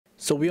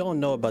So we all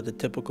know about the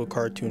typical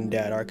cartoon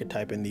dad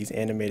archetype in these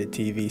animated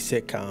TV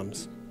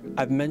sitcoms.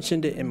 I've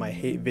mentioned it in my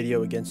hate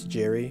video against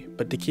Jerry,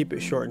 but to keep it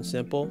short and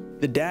simple,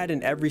 the dad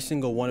in every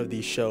single one of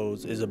these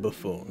shows is a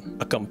buffoon,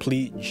 a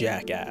complete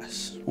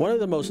jackass. One of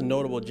the most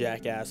notable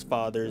jackass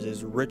fathers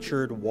is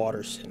Richard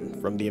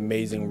Watterson from The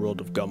Amazing World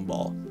of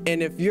Gumball.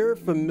 And if you're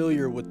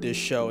familiar with this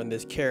show and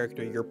this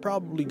character, you're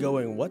probably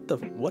going, what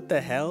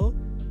the hell?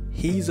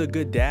 He's a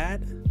good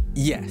dad?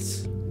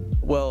 Yes.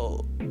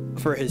 Well,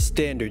 for his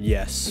standard,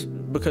 yes.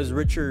 Because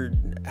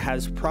Richard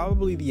has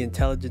probably the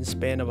intelligence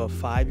span of a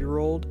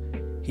 5-year-old.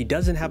 He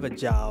doesn't have a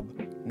job,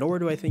 nor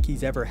do I think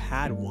he's ever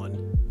had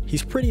one.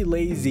 He's pretty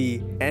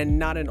lazy and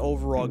not an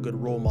overall good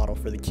role model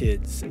for the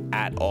kids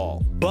at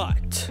all.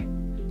 But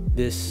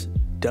this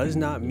does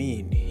not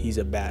mean he's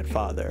a bad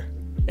father.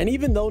 And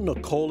even though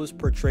Nicole is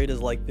portrayed as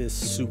like this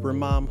super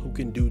mom who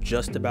can do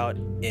just about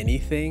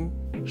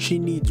anything, she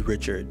needs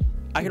Richard.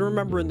 I can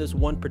remember in this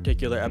one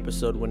particular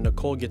episode when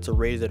Nicole gets a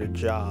raise at her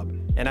job,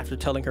 and after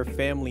telling her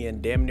family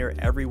and damn near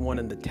everyone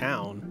in the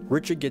town,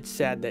 Richard gets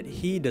sad that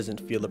he doesn't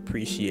feel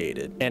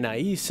appreciated. And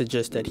Anais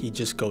suggests that he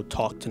just go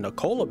talk to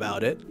Nicole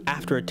about it.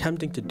 After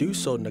attempting to do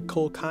so,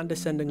 Nicole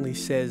condescendingly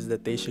says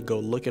that they should go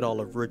look at all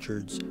of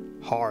Richard's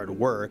hard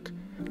work,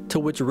 to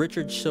which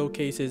Richard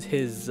showcases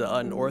his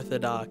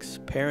unorthodox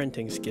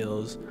parenting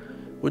skills,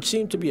 which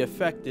seem to be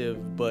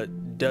effective but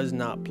does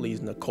not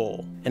please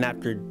Nicole. And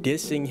after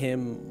dissing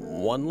him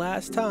one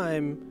last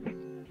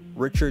time,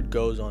 Richard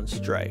goes on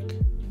strike.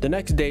 The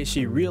next day,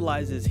 she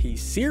realizes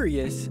he's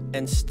serious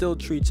and still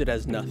treats it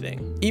as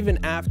nothing.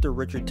 Even after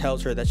Richard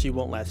tells her that she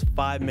won't last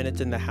 5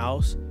 minutes in the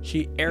house,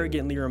 she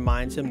arrogantly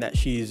reminds him that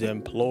she's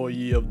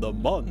Employee of the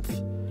Month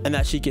and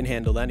that she can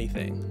handle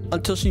anything.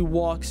 Until she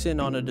walks in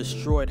on a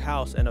destroyed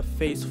house and a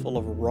face full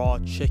of raw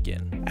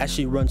chicken. As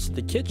she runs to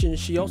the kitchen,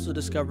 she also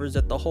discovers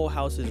that the whole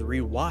house is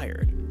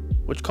rewired,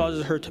 which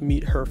causes her to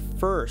meet her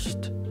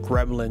first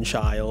gremlin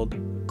child,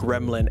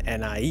 Gremlin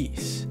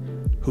Anais,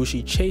 who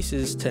she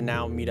chases to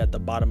now meet at the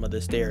bottom of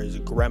the stairs,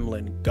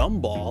 Gremlin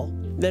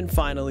Gumball, then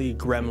finally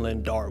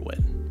Gremlin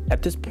Darwin.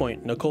 At this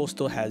point, Nicole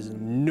still has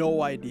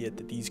no idea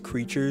that these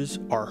creatures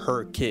are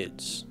her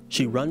kids.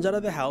 She runs out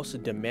of the house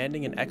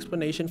demanding an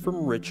explanation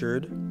from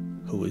Richard,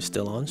 who is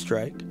still on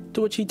strike,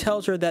 to which he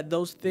tells her that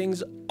those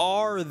things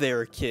are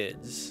their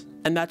kids.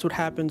 And that's what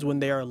happens when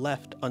they are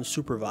left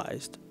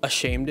unsupervised.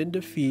 Ashamed in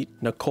defeat,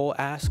 Nicole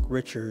asks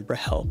Richard for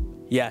help.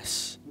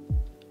 Yes,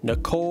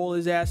 Nicole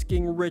is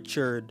asking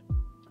Richard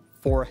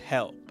for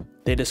help.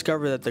 They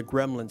discover that the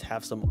gremlins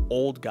have some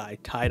old guy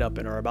tied up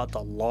and are about to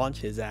launch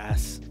his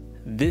ass.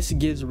 This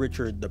gives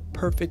Richard the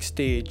perfect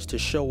stage to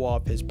show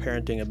off his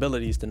parenting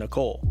abilities to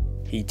Nicole.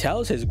 He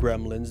tells his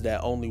gremlins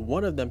that only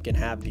one of them can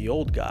have the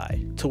old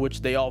guy, to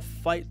which they all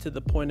fight to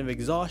the point of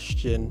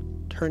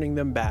exhaustion, turning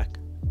them back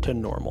to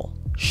normal,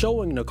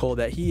 showing Nicole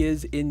that he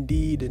is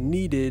indeed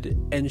needed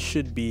and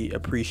should be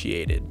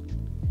appreciated.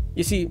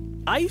 You see,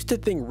 I used to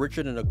think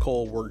Richard and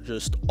Nicole were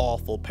just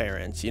awful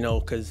parents,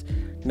 because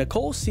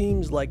Nicole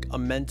seems like a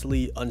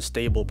mentally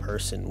unstable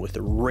person with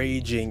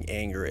raging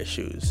anger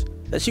issues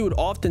that she would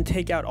often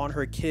take out on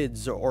her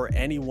kids or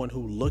anyone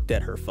who looked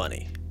at her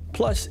funny.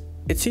 Plus,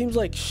 it seems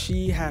like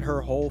she had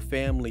her whole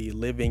family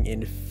living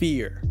in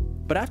fear.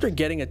 But after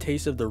getting a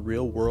taste of the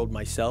real world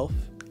myself,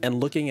 and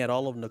looking at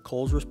all of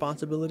Nicole's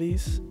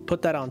responsibilities,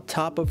 put that on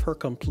top of her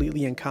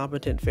completely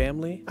incompetent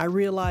family, I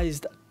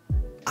realized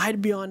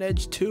I'd be on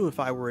edge too if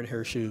I were in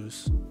her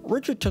shoes.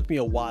 Richard took me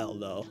a while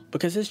though,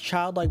 because his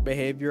childlike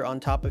behavior on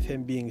top of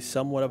him being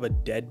somewhat of a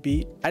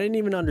deadbeat, I didn't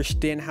even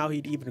understand how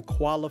he'd even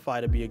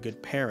qualify to be a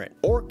good parent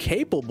or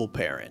capable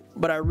parent.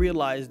 But I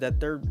realized that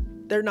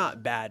they're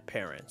not bad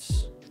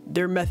parents.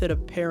 Their method of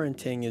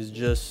parenting is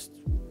just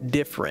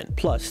different.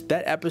 Plus,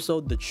 that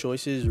episode, The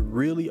Choices,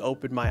 really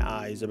opened my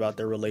eyes about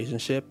their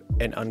relationship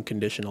and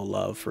unconditional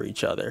love for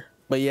each other.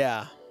 But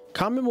yeah,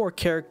 comment more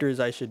characters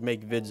I should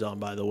make vids on,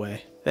 by the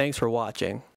way. Thanks for watching.